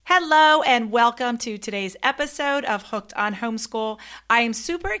Hello and welcome to today's episode of Hooked on Homeschool. I am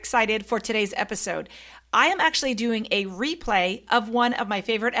super excited for today's episode. I am actually doing a replay of one of my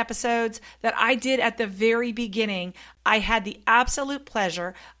favorite episodes that I did at the very beginning. I had the absolute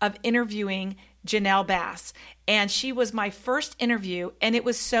pleasure of interviewing Janelle Bass, and she was my first interview, and it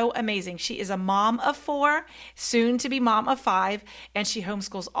was so amazing. She is a mom of 4, soon to be mom of 5, and she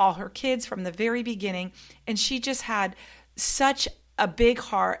homeschools all her kids from the very beginning, and she just had such a big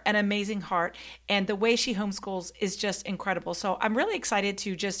heart, an amazing heart, and the way she homeschools is just incredible. So I'm really excited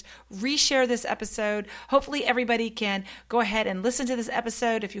to just reshare this episode. Hopefully everybody can go ahead and listen to this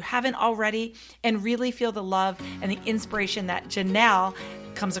episode if you haven't already and really feel the love and the inspiration that Janelle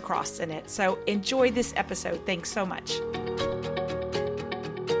comes across in it. So enjoy this episode. Thanks so much.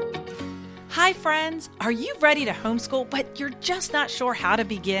 Hi friends, are you ready to homeschool, but you're just not sure how to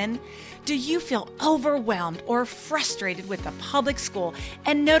begin? Do you feel overwhelmed or frustrated with the public school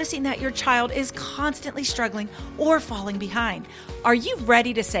and noticing that your child is constantly struggling or falling behind? Are you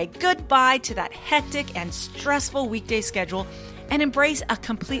ready to say goodbye to that hectic and stressful weekday schedule and embrace a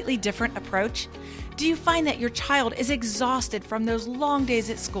completely different approach? Do you find that your child is exhausted from those long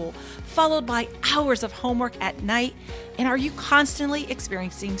days at school, followed by hours of homework at night? And are you constantly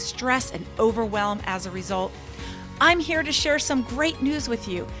experiencing stress and overwhelm as a result? I'm here to share some great news with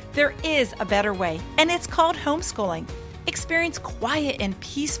you. There is a better way, and it's called homeschooling. Experience quiet and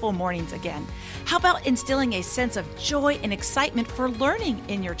peaceful mornings again. How about instilling a sense of joy and excitement for learning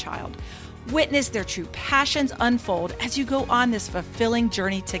in your child? Witness their true passions unfold as you go on this fulfilling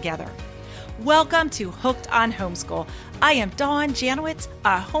journey together. Welcome to Hooked on Homeschool. I am Dawn Janowitz,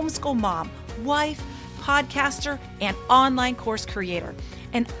 a homeschool mom, wife, podcaster, and online course creator.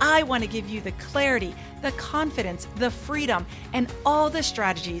 And I want to give you the clarity, the confidence, the freedom, and all the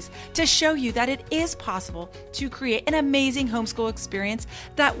strategies to show you that it is possible to create an amazing homeschool experience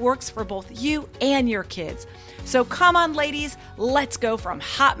that works for both you and your kids. So come on, ladies, let's go from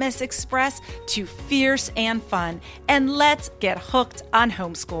Hot Mess Express to fierce and fun, and let's get hooked on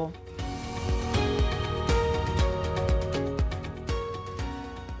homeschool.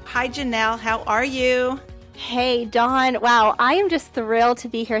 Hi, Janelle. How are you? Hey, Dawn. Wow, I am just thrilled to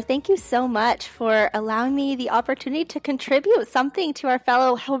be here. Thank you so much for allowing me the opportunity to contribute something to our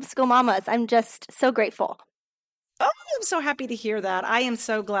fellow homeschool mamas. I'm just so grateful. Oh, I'm so happy to hear that. I am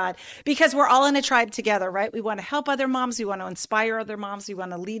so glad because we're all in a tribe together, right? We want to help other moms. We want to inspire other moms. We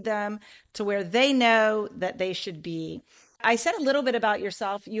want to lead them to where they know that they should be. I said a little bit about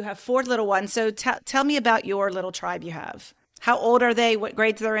yourself. You have 4 little ones. So tell me about your little tribe you have. How old are they? What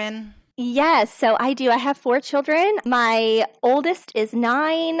grades they're in? Yes, so I do. I have 4 children. My oldest is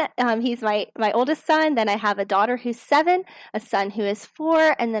 9. He's my oldest son. Then I have a daughter who's 7, a son who is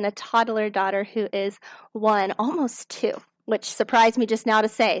 4, and then a toddler daughter who is 1, almost 2, which surprised me just now to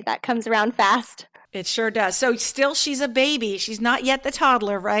say. That comes around fast. It sure does. So still she's a baby. She's not yet the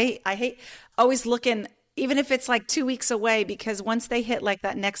toddler, right? I hate always looking, even if it's like 2 weeks away, because once they hit like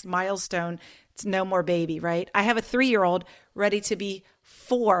that next milestone, it's no more baby, right? I have a 3-year-old ready to be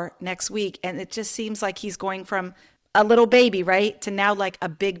 4 next week, and it just seems like he's going from a little baby, right, to now like a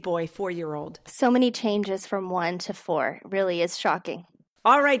big boy 4-year-old. So many changes from 1 to 4. It really is shocking.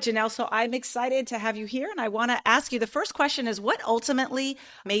 All right, Janelle, so I'm excited to have you here, and I want to ask you, the first question is, what ultimately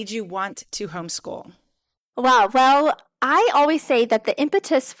made you want to homeschool? Wow. Well, I always say that the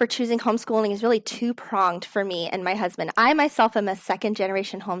impetus for choosing homeschooling is really 2-pronged for me and my husband. I myself am a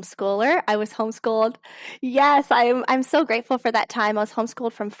second-generation homeschooler. I was homeschooled. Yes, I'm so grateful for that time. I was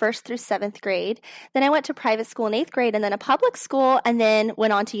homeschooled from 1st through 7th grade. Then I went to private school in 8th grade and then a public school and then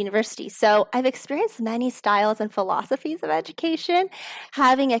went on to university. So I've experienced many styles and philosophies of education.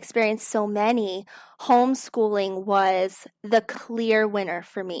 Having experienced so many, homeschooling was the clear winner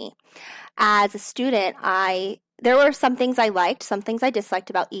for me. As a student, there were some things I liked, some things I disliked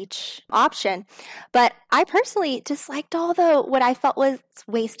about each option, but I personally disliked all what I felt was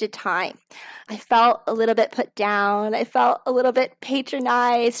wasted time. I felt a little bit put down. I felt a little bit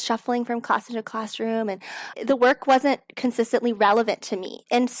patronized, shuffling from classroom to classroom, and the work wasn't consistently relevant to me.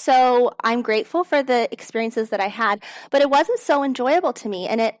 And so I'm grateful for the experiences that I had, but it wasn't so enjoyable to me,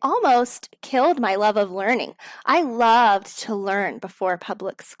 and it almost killed my love of learning. I loved to learn before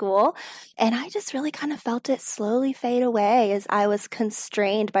public school, and I just really kind of felt it slowly fade away as I was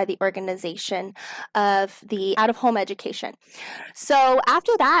constrained by the organization of the out-of-home education. So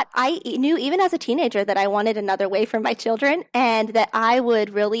after that, I knew even as a teenager that I wanted another way for my children and that I would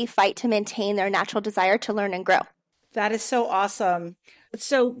really fight to maintain their natural desire to learn and grow. That is so awesome.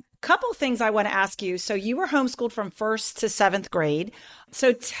 So Couple things I want to ask you. So you were homeschooled from first to seventh grade.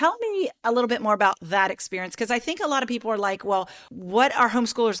 So tell me a little bit more about that experience, because I think a lot of people are like, well, what are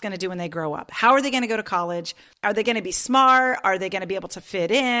homeschoolers going to do when they grow up? How are they going to go to college? Are they going to be smart? Are they going to be able to fit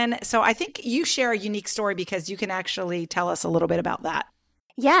in? So I think you share a unique story because you can actually tell us a little bit about that.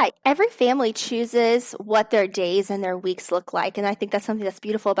 Yeah, every family chooses what their days and their weeks look like. And I think that's something that's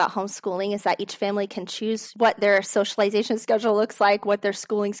beautiful about homeschooling is that each family can choose what their socialization schedule looks like, what their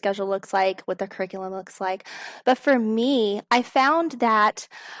schooling schedule looks like, what their curriculum looks like. But for me, I found that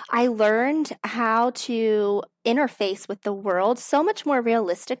I learned how to interface with the world so much more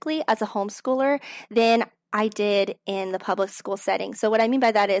realistically as a homeschooler than I did in the public school setting. So what I mean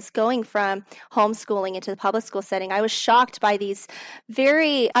by that is going from homeschooling into the public school setting, I was shocked by these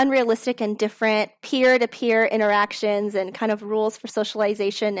very unrealistic and different peer-to-peer interactions and kind of rules for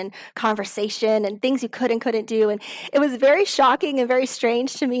socialization and conversation and things you could and couldn't do. And it was very shocking and very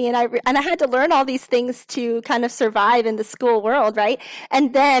strange to me. And I had to learn all these things to kind of survive in the school world, right?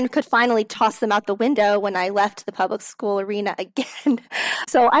 And then could finally toss them out the window when I left the public school arena again.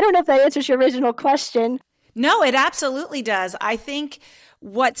 So I don't know if that answers your original question. No, it absolutely does. I think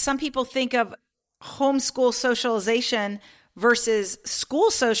what some people think of homeschool socialization versus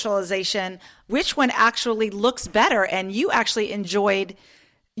school socialization, which one actually looks better? And you actually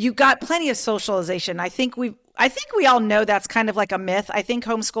you got plenty of socialization. I think we all know that's kind of like a myth. I think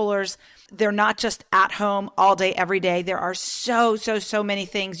homeschoolers, they're not just at home all day, every day. There are so many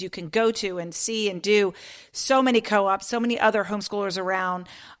things you can go to and see and do. So many co-ops, so many other homeschoolers around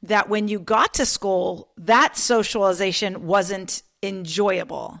that when you got to school, that socialization wasn't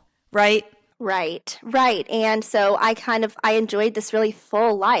enjoyable, right? Right. And so I enjoyed this really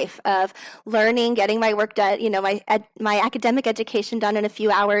full life of learning, getting my work done, my academic education done in a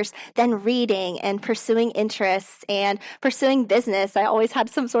few hours, then reading and pursuing interests and pursuing business. I always had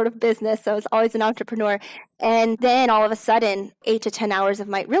some sort of business, so I was always an entrepreneur. And then all of a sudden, 8 to 10 hours of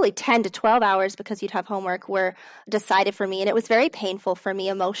really 10 to 12 hours, because you'd have homework, were decided for me. And it was very painful for me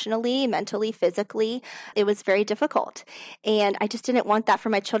emotionally, mentally, physically. It was very difficult. And I just didn't want that for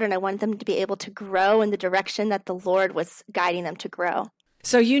my children. I wanted them to be able to grow in the direction that the Lord was guiding them to grow.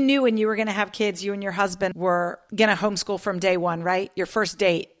 So you knew when you were going to have kids, you and your husband were going to homeschool from day one, right? Your first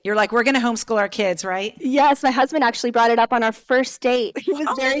date. You're like, we're going to homeschool our kids, right? Yes, my husband actually brought it up on our first date. He was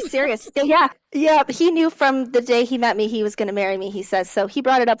very serious. Yeah. He knew from the day he met me, he was going to marry me, he says. So he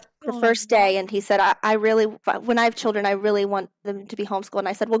brought it up the first day, and he said, I really, when I have children, I really want them to be homeschooled. And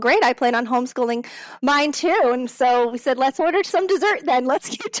I said, well, great. I plan on homeschooling mine too. And so we said, let's order some dessert then. Let's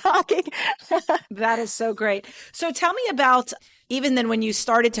keep talking. That is so great. So tell me about, even then when you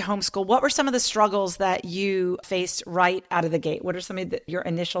started to homeschool, what were some of the struggles that you faced right out of the gate? What are some of your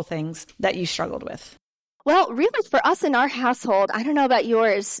initial things that you struggled with? Well, really for us in our household, I don't know about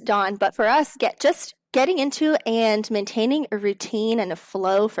yours, Dawn, but for us, getting into and maintaining a routine and a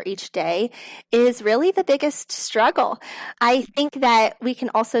flow for each day is really the biggest struggle. I think that we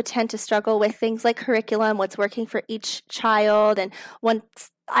can also tend to struggle with things like curriculum, what's working for each child. And once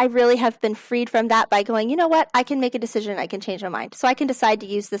I really have been freed from that by going, you know what, I can make a decision, I can change my mind. So I can decide to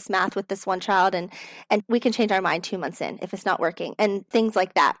use this math with this one child, and we can change our mind 2 months in if it's not working, and things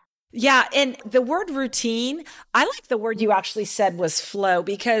like that. Yeah. And the word routine, I like the word you actually said was flow,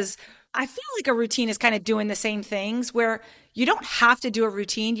 because I feel like a routine is kind of doing the same things where you don't have to do a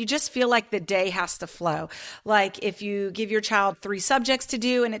routine. You just feel like the day has to flow. Like if you give your child 3 subjects to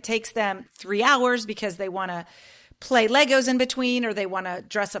do and it takes them 3 hours because they want to play Legos in between or they want to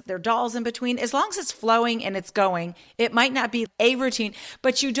dress up their dolls in between, as long as it's flowing and it's going, it might not be a routine,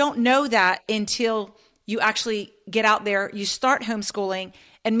 but you don't know that until you actually get out there, you start homeschooling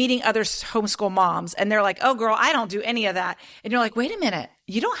and meeting other homeschool moms. And they're like, oh girl, I don't do any of that. And you're like, wait a minute,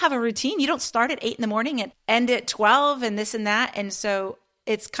 you don't have a routine. You don't start at 8 in the morning and end at 12 and this and that. And so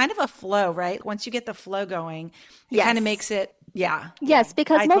it's kind of a flow, right? Once you get the flow going, it kind of makes it, yeah. Yes,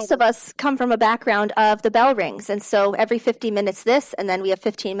 because most of us come from a background of the bell rings. And so every 50 minutes this, and then we have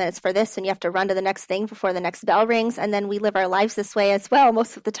 15 minutes for this, and you have to run to the next thing before the next bell rings. And then we live our lives this way as well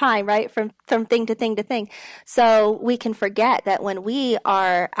most of the time, right? From thing to thing to thing. So we can forget that when we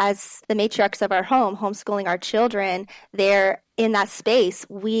are, as the matriarchs of our home, homeschooling our children, they're in that space,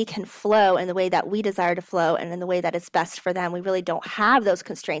 we can flow in the way that we desire to flow and in the way that is best for them. We really don't have those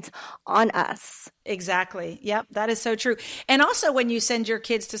constraints on us. Exactly. Yep. That is so true. And also when you send your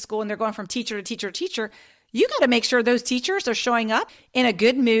kids to school and they're going from teacher to teacher to teacher, you got to make sure those teachers are showing up in a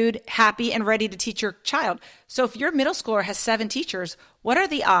good mood, happy, and ready to teach your child. So if your middle schooler has 7 teachers, what are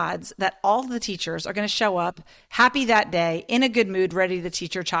the odds that all the teachers are going to show up happy that day, in a good mood, ready to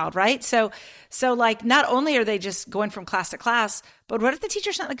teach your child, right? So like, not only are they just going from class to class, but what if the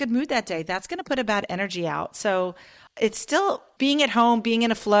teacher's not in a good mood that day? That's going to put a bad energy out. So it's still being at home, being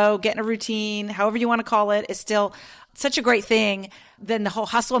in a flow, getting a routine, however you want to call it, is still such a great thing than the whole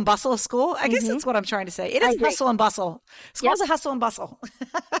hustle and bustle of school. I guess that's what I'm trying to say. It is hustle and bustle. School's a hustle and bustle.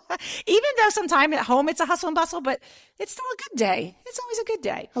 Even though sometime at home it's a hustle and bustle, but it's still a good day. It's always a good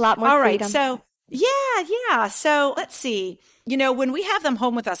day. A lot more All freedom. right. So yeah. So let's see. When we have them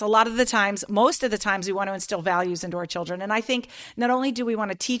home with us, a lot of the times, most of the times, we want to instill values into our children. And I think not only do we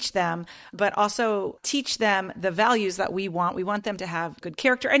want to teach them, but also teach them the values that we want. We want them to have good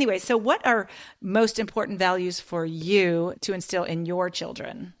character. Anyway, so what are most important values for you to instill in your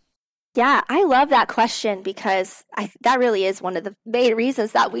children? Yeah, I love that question because that really is one of the main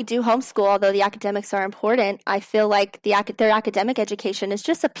reasons that we do homeschool. Although the academics are important, I feel like their academic education is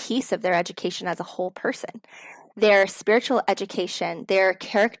just a piece of their education as a whole person. Their spiritual education, their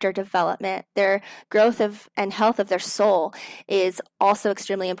character development, their growth and health of their soul is also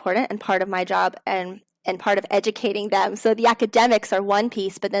extremely important and part of my job and part of educating them. So the academics are one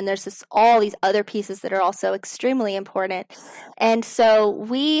piece, but then there's all these other pieces that are also extremely important. And so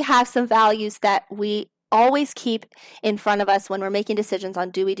we have some values that we always keep in front of us when we're making decisions on,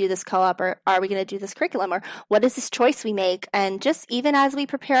 do we do this co-op, or are we going to do this curriculum, or what is this choice we make? And just even as we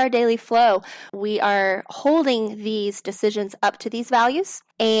prepare our daily flow, we are holding these decisions up to these values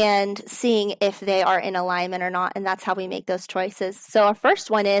and seeing if they are in alignment or not. And that's how we make those choices. So our first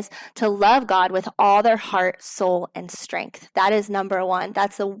one is to love God with all their heart, soul, and strength. That is number one.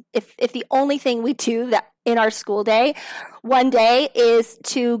 If the only thing we do that in our school day one day is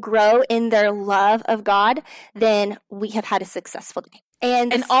to grow in their love of God, then we have had a successful day.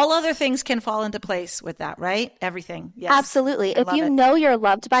 And all other things can fall into place with that, right? Everything. Yes. Absolutely. If you know you're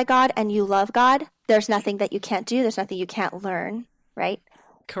loved by God and you love God, there's nothing that you can't do. There's nothing you can't learn, right?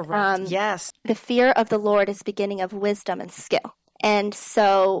 Correct. Yes. The fear of the Lord is the beginning of wisdom and skill. And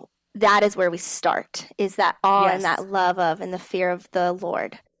so that is where we start, is that awe and that love of and the fear of the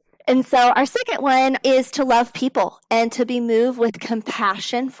Lord. And so our second one is to love people and to be moved with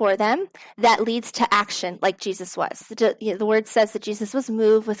compassion for them that leads to action like Jesus was. The word says that Jesus was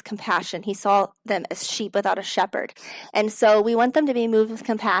moved with compassion. He saw them as sheep without a shepherd. And so we want them to be moved with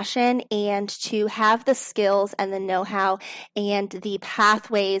compassion and to have the skills and the know-how and the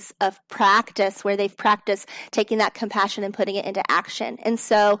pathways of practice where they've practiced taking that compassion and putting it into action. And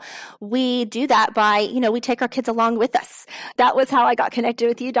so we do that by, we take our kids along with us. That was how I got connected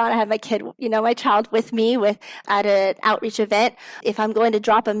with you, Dawn. I had my kid, my child with me at an outreach event. If I'm going to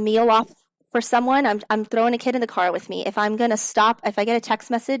drop a meal off for someone, I'm throwing a kid in the car with me. If I'm going to stop, if I get a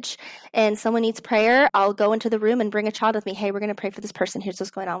text message and someone needs prayer, I'll go into the room and bring a child with me. Hey, we're going to pray for this person. Here's what's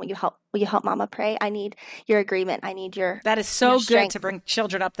going on. Will you help mama pray? I need your agreement. I need your That is so good to bring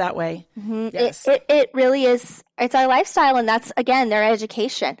children up that way. Mm-hmm. Yes. It really is. It's our lifestyle, and that's, again, their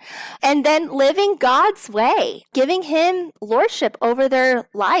education. And then living God's way, giving him lordship over their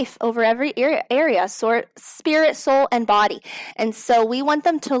life, over every area, spirit, soul, and body. And so we want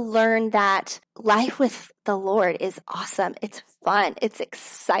them to learn that life with the Lord is awesome. It's fun. It's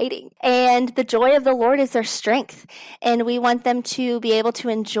exciting. And the joy of the Lord is their strength. And we want them to be able to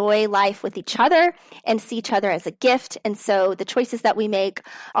enjoy life with each other and see each other as a gift. And so the choices that we make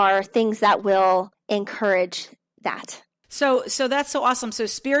are things that will encourage that. So that's so awesome. So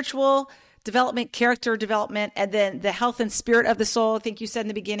spiritual development, character development, and then the health and spirit of the soul, I think you said in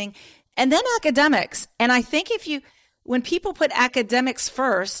the beginning, and then academics. And I think when people put academics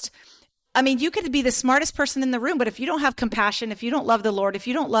first, I mean, you could be the smartest person in the room, but if you don't have compassion, if you don't love the Lord, if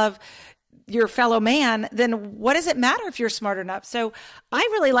you don't love your fellow man, then what does it matter if you're smart enough? So I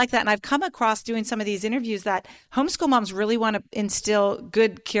really like that. And I've come across doing some of these interviews that homeschool moms really want to instill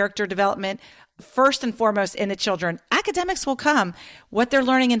good character development first and foremost in the children. Academics will come. What they're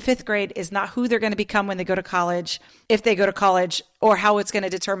learning in 5th grade is not who they're going to become when they go to college, if they go to college, or how it's going to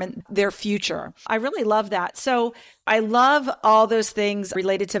determine their future. I really love that. So I love all those things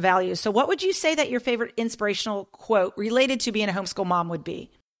related to values. So what would you say that your favorite inspirational quote related to being a homeschool mom would be?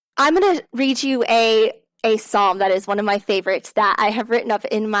 I'm going to read you a psalm that is one of my favorites that I have written up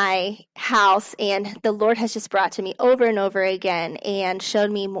in my house, and the Lord has just brought to me over and over again and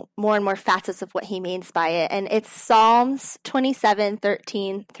showed me more and more facets of what he means by it. And it's Psalms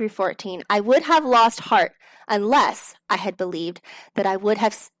 27:13 through 14. I would have lost heart unless I had believed that I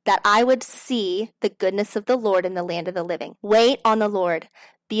would see the goodness of the Lord in the land of the living. Wait on the Lord.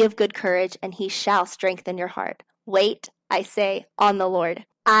 Be of good courage, and he shall strengthen your heart. Wait, I say, on the Lord.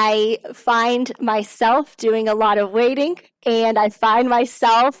 I find myself doing a lot of waiting, and I find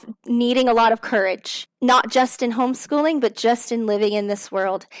myself needing a lot of courage, not just in homeschooling, but just in living in this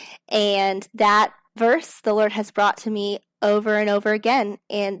world. And that verse the Lord has brought to me over and over again,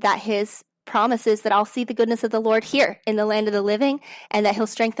 and that his promises that I'll see the goodness of the Lord here in the land of the living, and that he'll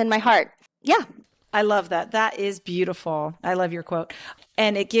strengthen my heart. Yeah. I love that. That is beautiful. I love your quote.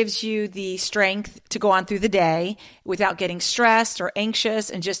 And it gives you the strength to go on through the day without getting stressed or anxious,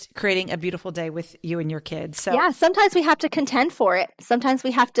 and just creating a beautiful day with you and your kids. So yeah, sometimes we have to contend for it. Sometimes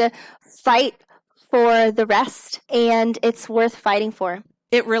we have to fight for the rest, and it's worth fighting for.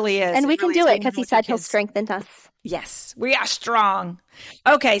 It really is. And we can do it because he said he'll kids. strengthen us. Yes, we are strong.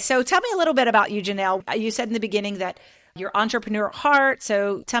 Okay, so tell me a little bit about you, Janelle. You said in the beginning that you're entrepreneur at heart.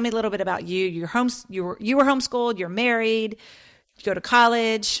 So tell me a little bit about you. You were homeschooled. You're married. You go to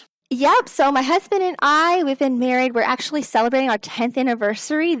college. Yep. So my husband and I, we've been married. We're actually celebrating our 10th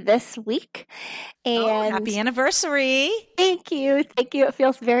anniversary this week. And happy anniversary. Thank you. Thank you. It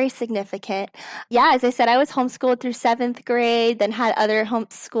feels very significant. Yeah, as I said, I was homeschooled through 7th grade, then had other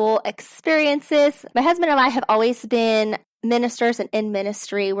homeschool experiences. My husband and I have always been ministers and in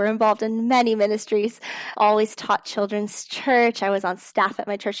ministry. We're involved in many ministries. Always taught children's church. I was on staff at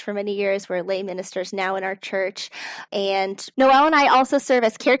my church for many years. We're lay ministers now in our church. And Noelle and I also serve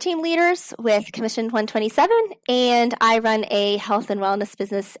as care team leaders with Commission 127. And I run a health and wellness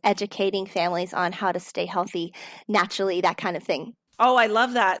business educating families on how to stay healthy naturally, that kind of thing. Oh, I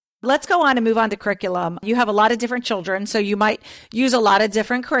love that. Let's go on and move on to curriculum. You have a lot of different children, so you might use a lot of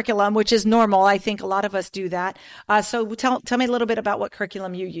different curriculum, which is normal. I think a lot of us do that. So tell me a little bit about what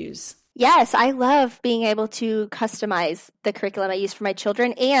curriculum you use. Yes, I love being able to customize the curriculum I use for my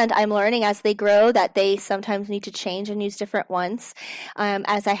children, and I'm learning as they grow that they sometimes need to change and use different ones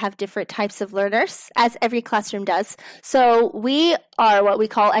as I have different types of learners, as every classroom does. So we are what we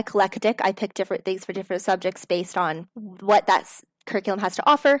call eclectic. I pick different things for different subjects based on what that's curriculum has to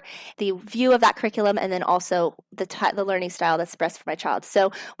offer, the view of that curriculum, and then also the learning style that's best for my child.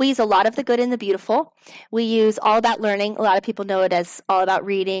 So we use a lot of the good and the beautiful. We use all about learning. A lot of people know it as all about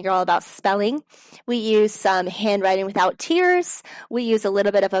reading or all about spelling. We use some handwriting without tears. We use a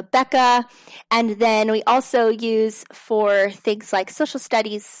little bit of a Becca. And then we also use for things like social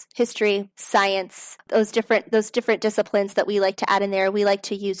studies, history, science, those different disciplines that we like to add in there. We like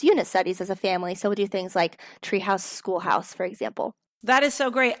to use unit studies as a family. So we do things like treehouse, schoolhouse, for example. That is so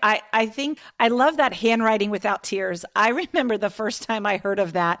great. I think I love that handwriting without tears. I remember the first time I heard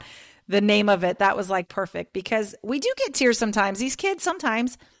of that, the name of it, that was like perfect, because we do get tears sometimes. These kids,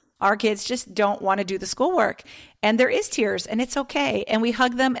 sometimes our kids just don't want to do the schoolwork, and there is tears, and it's okay. And we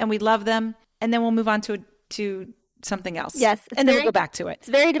hug them and we love them, and then we'll move on to something else. Yes. And then we'll go back to it. It's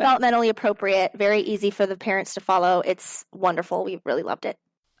very developmentally appropriate, very easy for the parents to follow. It's wonderful. We really loved it.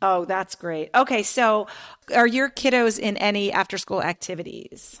 Oh, that's great. Okay, so are your kiddos in any after-school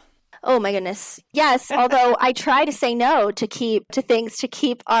activities? Oh my goodness. Yes, although I try to say no to things to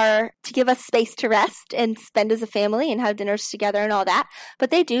give us space to rest and spend as a family and have dinners together and all that.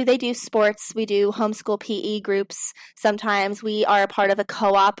 But they do sports. We do homeschool PE groups. Sometimes we are a part of a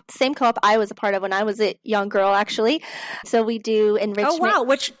co-op, same co-op I was a part of when I was a young girl, actually. So we do enrichment. Oh, wow.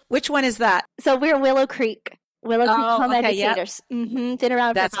 Which one is that? So we're Willow Creek Home Educators. Yep. Mm-hmm. Been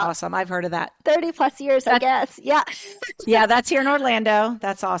around That's for awesome. I've heard of that. 30 plus years, I guess. Yeah. Yeah, that's here in Orlando.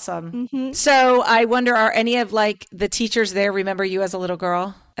 That's awesome. Mm-hmm. So I wonder, are any of the teachers there remember you as a little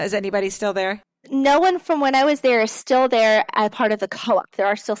girl? Is anybody still there? No one from when I was there is still there as part of the co-op. There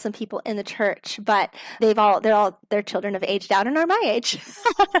are still some people in the church, but their children have aged out and are my age.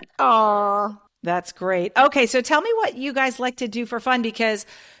 Aw. That's great. Okay, so tell me what you guys like to do for fun, because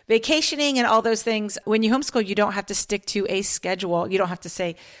vacationing and all those things, when you homeschool, you don't have to stick to a schedule. You don't have to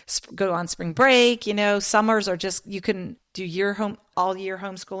say go on spring break, summers, or just you can do all year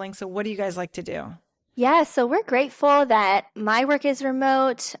homeschooling. So what do you guys like to do? Yeah, so we're grateful that my work is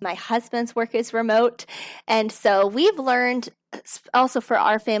remote, my husband's work is remote, and so we've learned also for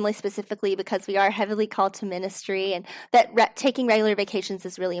our family specifically, because we are heavily called to ministry, and that taking regular vacations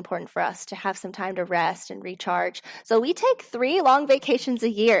is really important for us to have some time to rest and recharge. So we take 3 long vacations a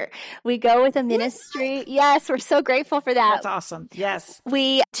year. We go with a ministry. Yes, we're so grateful for that. That's awesome. Yes.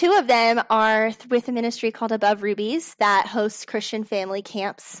 2 of them are with a ministry called Above Rubies that hosts Christian family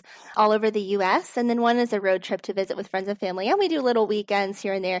camps all over the U.S. And then one is a road trip to visit with friends and family. And we do little weekends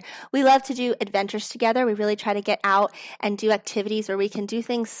here and there. We love to do adventures together. We really try to get out and do activities where we can do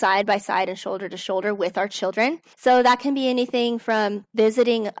things side by side and shoulder to shoulder with our children. So that can be anything from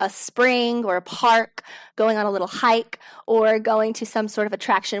visiting a spring or a park, going on a little hike, or going to some sort of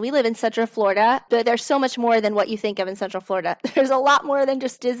attraction. We live in Central Florida, but there's so much more than what you think of in Central Florida. There's a lot more than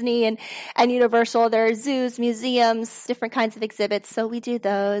just Disney and Universal. There are zoos, museums, different kinds of exhibits. So we do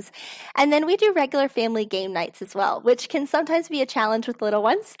those. And then we do regular family game nights as well, which can sometimes be a challenge with little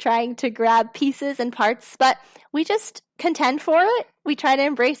ones, trying to grab pieces and parts, but we just contend for it. We try to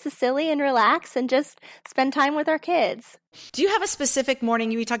embrace the silly and relax and just spend time with our kids. Do you have a specific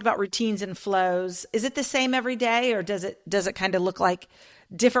morning? You talked about routines and flows. Is it the same every day, or does it kind of look like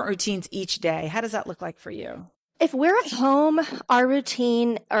different routines each day? How does that look like for you? If we're at home, our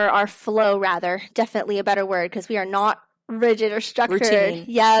routine, or our flow rather, definitely a better word, because we are not rigid or structured. Routine.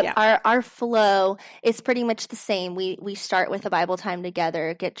 Yeah. Our flow is pretty much the same. We start with a Bible time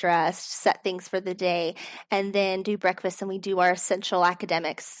together, get dressed, set things for the day, and then do breakfast, and we do our essential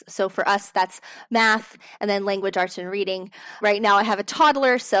academics. So for us, that's math and then language, arts, and reading. Right now I have a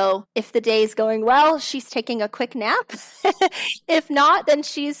toddler, so if the day is going well, she's taking a quick nap. If not, then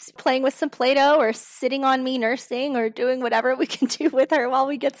she's playing with some Play-Doh or sitting on me nursing or doing whatever we can do with her while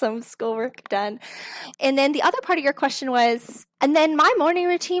we get some schoolwork done. And then the other part of your question was, and then my morning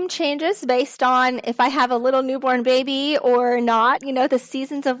routine changes based on if I have a little newborn baby or not, the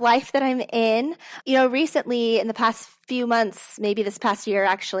seasons of life that I'm in. Recently in the past few months, maybe this past year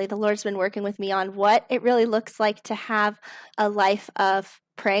actually, the Lord's been working with me on what it really looks like to have a life of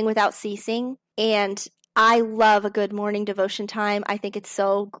praying without ceasing. And I love a good morning devotion time. I think it's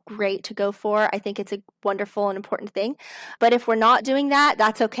so great to go for. I think it's a wonderful and important thing. But if we're not doing that,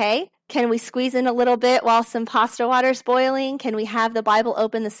 that's okay. Can we squeeze in a little bit while some pasta water's boiling? Can we have the Bible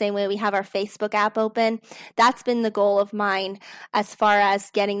open the same way we have our Facebook app open? That's been the goal of mine as far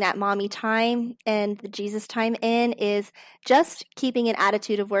as getting that mommy time and the Jesus time in, is just keeping an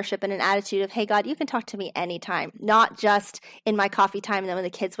attitude of worship and an attitude of, hey, God, you can talk to me anytime, not just in my coffee time. And then when the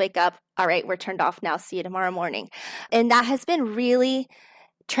kids wake up, all right, we're turned off now. See you tomorrow morning. And that has been really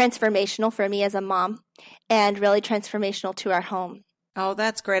transformational for me as a mom and really transformational to our home. Oh,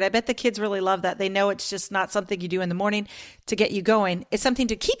 that's great. I bet the kids really love that. They know it's just not something you do in the morning to get you going. It's something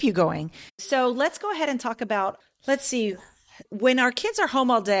to keep you going. So let's go ahead and talk about, let's see, when our kids are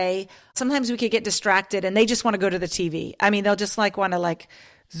home all day, sometimes we could get distracted and they just want to go to the TV. I mean, they'll just want to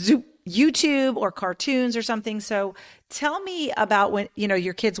zoop YouTube or cartoons or something. So tell me about when,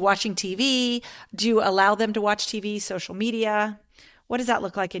 your kids watching TV. Do you allow them to watch TV, social media? What does that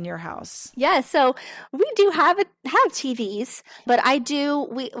look like in your house? Yeah, so we do have TVs, but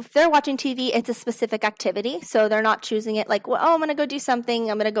if they're watching TV, it's a specific activity. So they're not choosing it like, I'm going to go do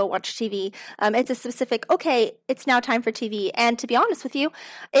something. I'm going to go watch TV. It's a specific, okay, it's now time for TV. And to be honest with you,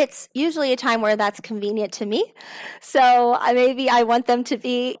 it's usually a time where that's convenient to me. So maybe I want them to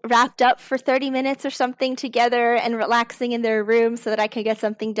be wrapped up for 30 minutes or something together and relaxing in their room so that I can get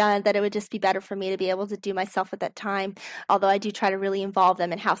something done, that it would just be better for me to be able to do myself at that time. Although I do try to really involve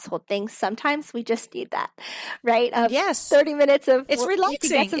them in household things. Sometimes we just need that, right? Yes. 30 minutes of it's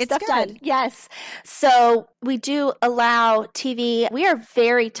relaxing. Get some it's stuff good. Done. Yes. So we do allow TV. We are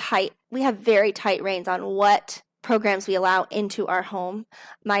very tight. We have very tight reins on what programs we allow into our home.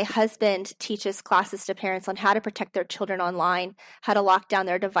 My husband teaches classes to parents on how to protect their children online, how to lock down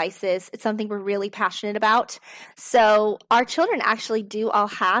their devices. It's something we're really passionate about. So our children actually do all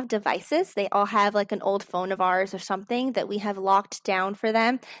have devices. They all have an old phone of ours or something that we have locked down for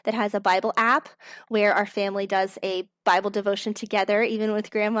them that has a Bible app where our family does a Bible devotion together, even with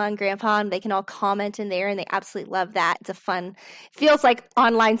grandma and grandpa, and they can all comment in there, and they absolutely love that. It's feels like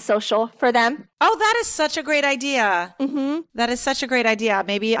online social for them. Oh, that is such a great idea. Mm-hmm. That is such a great idea.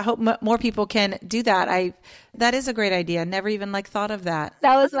 Maybe I hope more people can do that. That is a great idea. Never even thought of that.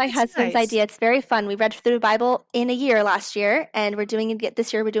 That was my husband's idea. It's very fun. We read through the Bible in a year last year, and we're doing it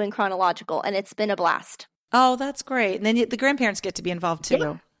this year. We're doing chronological, and it's been a blast. Oh, that's great. And then the grandparents get to be involved too.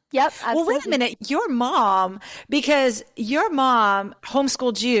 Yeah. Yep, absolutely. Well, wait a minute. Your mom, because your mom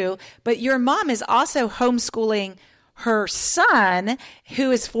homeschooled you, but your mom is also homeschooling her son,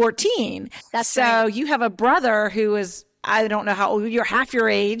 who is 14. That's right. So right. you have a brother who is, I don't know how old, you're half your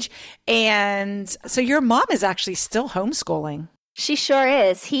age. And so your mom is actually still homeschooling. She sure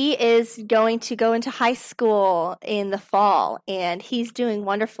is. He is going to go into high school in the fall, and he's doing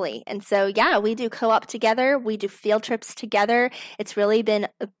wonderfully. And so, yeah, we do co-op together. We do field trips together. It's really been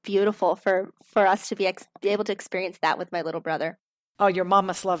beautiful for us to be able to experience that with my little brother. Oh, your mom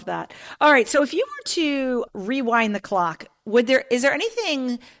must love that. All right. So if you were to rewind the clock, is there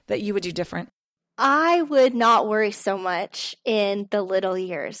anything that you would do different? I would not worry so much in the little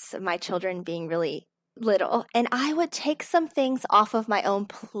years of my children being really little, and I would take some things off of my own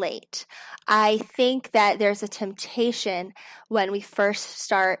plate. I think that there's a temptation when we first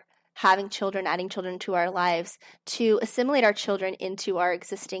start having children, adding children to our lives, to assimilate our children into our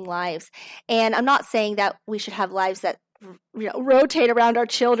existing lives. And I'm not saying that we should have lives that rotate around our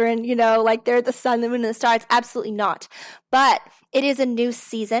children, like they're the sun, the moon, and the stars. Absolutely not. But it is a new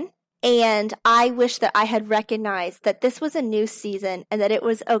season. And I wish that I had recognized that this was a new season and that it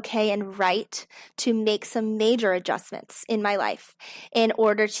was okay and right to make some major adjustments in my life in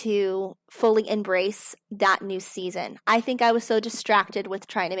order to fully embrace that new season. I think I was so distracted with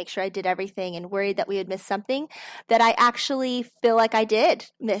trying to make sure I did everything and worried that we would miss something that I actually feel like I did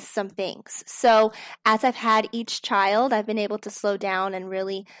miss some things. So as I've had each child, I've been able to slow down and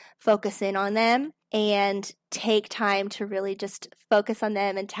really focus in on them and take time to really just focus on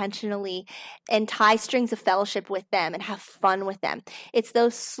them intentionally and tie strings of fellowship with them and have fun with them. It's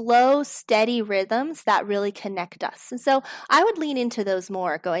those slow, steady rhythms that really connect us. And so I would lean into those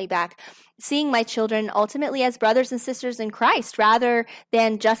more, going back, seeing my children ultimately as brothers and sisters in Christ rather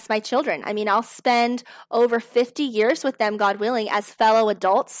than just my children. I mean, I'll spend over 50 years with them, God willing, as fellow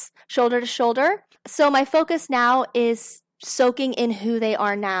adults, shoulder to shoulder. So my focus now is soaking in who they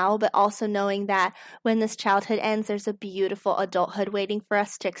are now, but also knowing that when this childhood ends, there's a beautiful adulthood waiting for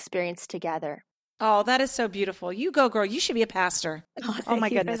us to experience together. Oh, that is so beautiful. You go, girl. You should be a pastor. Oh my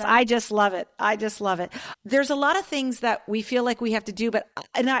goodness. that. I just love it. I just love it. There's a lot of things that we feel like we have to do,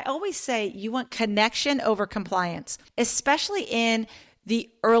 and I always say you want connection over compliance, especially in the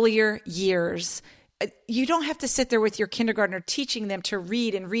earlier years. You don't have to sit there with your kindergartner teaching them to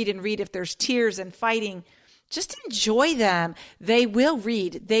read and read and read if there's tears and fighting. Just enjoy them. They will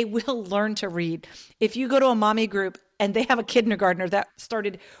read. They will learn to read. If you go to a mommy group and they have a kindergartner that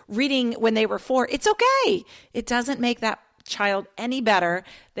started reading when they were 4, it's okay. It doesn't make that child any better.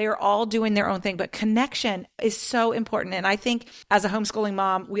 They are all doing their own thing, but connection is so important. And I think as a homeschooling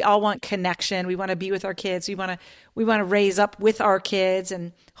mom, we all want connection. We want to be with our kids. We want to raise up with our kids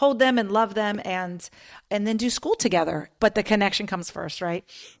and hold them and love them and then do school together. But the connection comes first, right?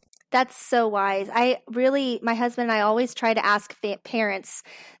 That's so wise. My husband and I always try to ask parents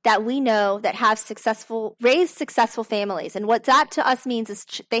that we know that have raised successful families. And what that to us means is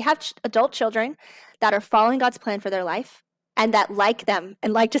they have adult children that are following God's plan for their life and that like them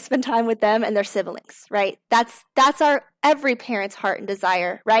and like to spend time with them and their siblings, right? That's every parent's heart and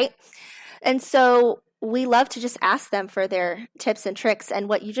desire, right? And so we love to just ask them for their tips and tricks. And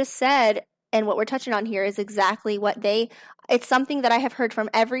what you just said and what we're touching on here is exactly it's something that I have heard from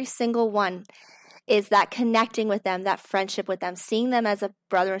every single one, is that connecting with them, that friendship with them, seeing them as a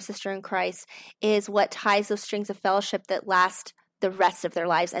brother and sister in Christ is what ties those strings of fellowship that last the rest of their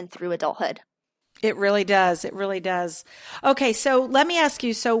lives and through adulthood. It really does. It really does. Okay, so let me ask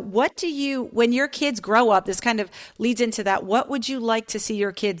you, when your kids grow up, this kind of leads into that, what would you like to see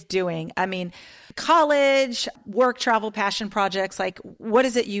your kids doing? I mean, college, work, travel, passion projects, like what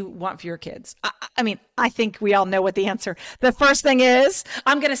is it you want for your kids? I think we all know what the answer. The first thing is,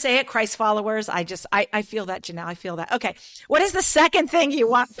 I'm going to say it, Christ followers. I feel that, Janelle. I feel that. Okay. What is the second thing you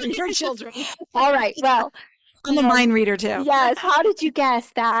want for your children? All right. Well, I'm a mind reader too. Yes. How did you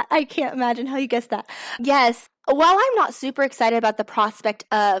guess that? I can't imagine how you guessed that. Yes. While I'm not super excited about the prospect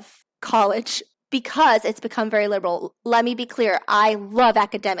of college because it's become very liberal, let me be clear. I love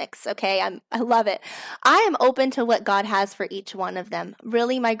academics. Okay. I love it. I am open to what God has for each one of them.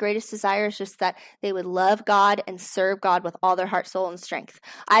 Really, my greatest desire is just that they would love God and serve God with all their heart, soul, and strength.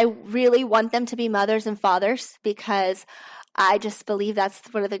 I really want them to be mothers and fathers because I just believe that's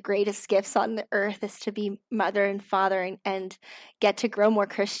one of the greatest gifts on the earth is to be mother and father and get to grow more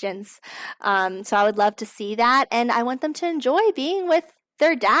Christians. So I would love to see that. And I want them to enjoy being with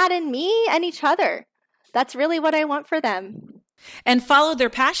their dad and me and each other. That's really what I want for them. And follow their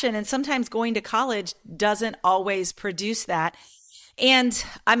passion. And sometimes going to college doesn't always produce that. And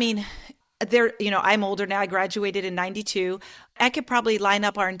I'm older now. I graduated in 92. I could probably line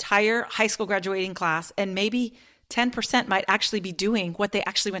up our entire high school graduating class and maybe 10% might actually be doing what they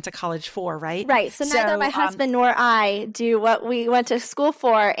actually went to college for, right? Right. So neither my husband nor I do what we went to school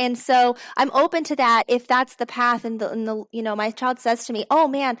for. And so I'm open to that if that's the path and my child says to me, "Oh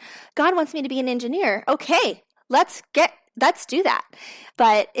man, God wants me to be an engineer." Okay, let's do that.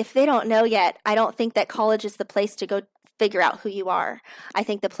 But if they don't know yet, I don't think that college is the place to go figure out who you are. I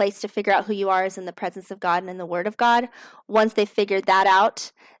think the place to figure out who you are is in the presence of God and in the Word of God. Once they've figured that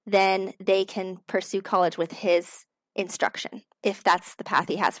out, then they can pursue college with His instruction, if that's the path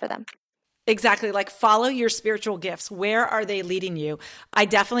He has for them. Exactly. Like follow your spiritual gifts. Where are they leading you? I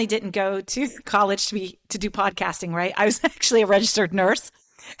definitely didn't go to college to do podcasting, right? I was actually a registered nurse.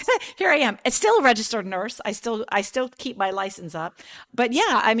 Here I am. It's still a registered nurse. I still keep my license up. But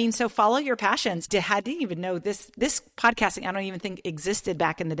yeah, I mean, so follow your passions. I didn't even know this podcasting, I don't even think existed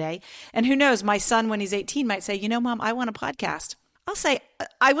back in the day. And who knows, my son, when he's 18, might say, Mom, I want a podcast. I'll say,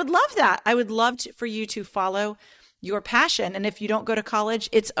 I would love that. I would love for you to follow your passion. And if you don't go to college,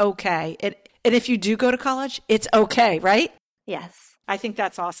 it's okay. And if you do go to college, it's okay, right? Yes. I think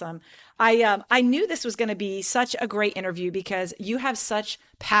that's awesome. I knew this was going to be such a great interview because you have such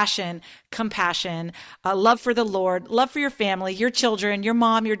passion, compassion, love for the Lord, love for your family, your children, your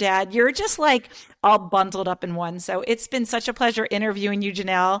mom, your dad. You're just like all bundled up in one. So it's been such a pleasure interviewing you,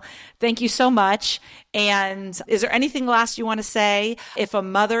 Janelle. Thank you so much. And is there anything last you want to say? If a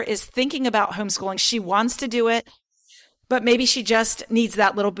mother is thinking about homeschooling, she wants to do it, but maybe she just needs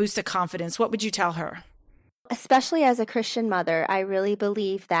that little boost of confidence, what would you tell her? Especially as a Christian mother, I really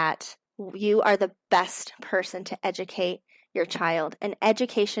believe that you are the best person to educate your child. And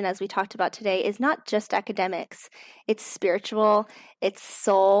education, as we talked about today, is not just academics. It's spiritual, it's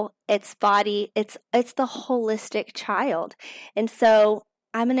soul, it's body, it's the holistic child. And so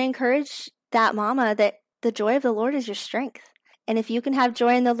I'm going to encourage that mama that the joy of the Lord is your strength. And if you can have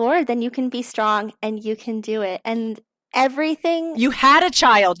joy in the Lord, then you can be strong and you can do it. And everything. You had a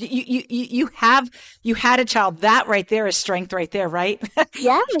child. You had a child. That right there is strength right there, right?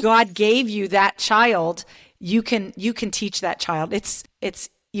 Yes. God gave you that child. You can teach that child. It's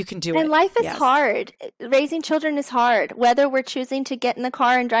you can do it. And life is hard. Raising children is hard. Whether we're choosing to get in the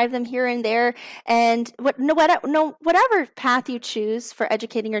car and drive them here and there, and whatever path you choose for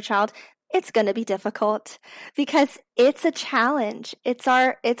educating your child, it's going to be difficult because it's a challenge. It's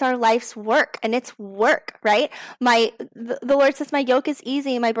our life's work, and it's work, right? The Lord says, my yoke is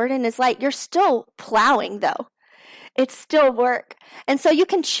easy, my burden is light. You're still plowing though. It's still work. And so you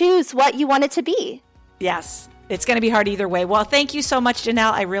can choose what you want it to be. Yes. It's going to be hard either way. Well, thank you so much,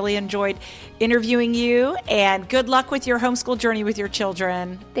 Janelle. I really enjoyed interviewing you, and good luck with your homeschool journey with your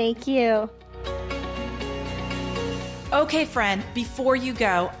children. Thank you. Okay, friend, before you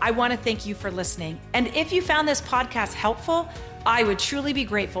go, I want to thank you for listening. And if you found this podcast helpful, I would truly be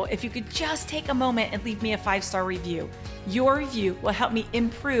grateful if you could just take a moment and leave me a 5-star review. Your review will help me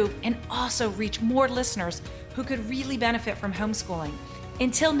improve and also reach more listeners who could really benefit from homeschooling.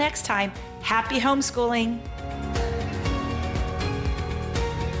 Until next time, happy homeschooling.